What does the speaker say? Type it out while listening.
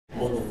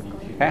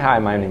Hey, hi,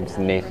 my name is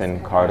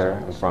Nathan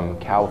Carter. I'm from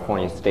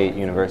California State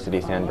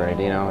University, San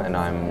Bernardino, and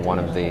I'm one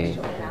of the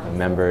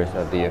members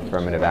of the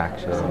Affirmative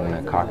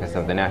Action Caucus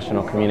of the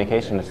National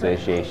Communication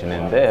Association.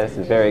 And this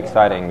is very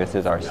exciting. This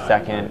is our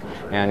second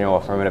annual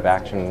Affirmative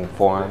Action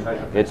Forum.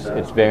 It's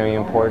very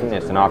important.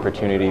 It's an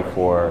opportunity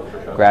for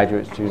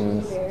graduate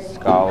students,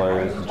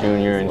 scholars,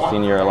 junior and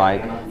senior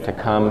alike, to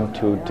come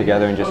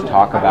together and just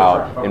talk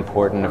about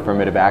important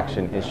affirmative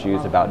action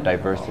issues, about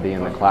diversity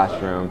in the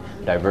classroom,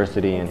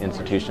 diversity in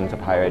institutions of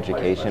higher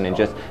education, and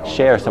just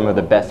share some of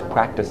the best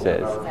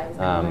practices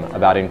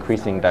about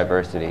increasing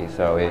diversity.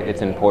 So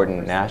it's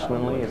important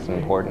nationally, it's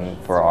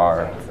important for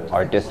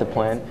our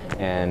discipline,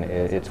 and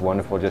it's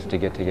wonderful just to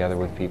get together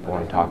with people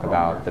and talk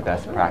about the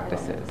best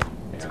practices.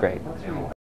 It's great.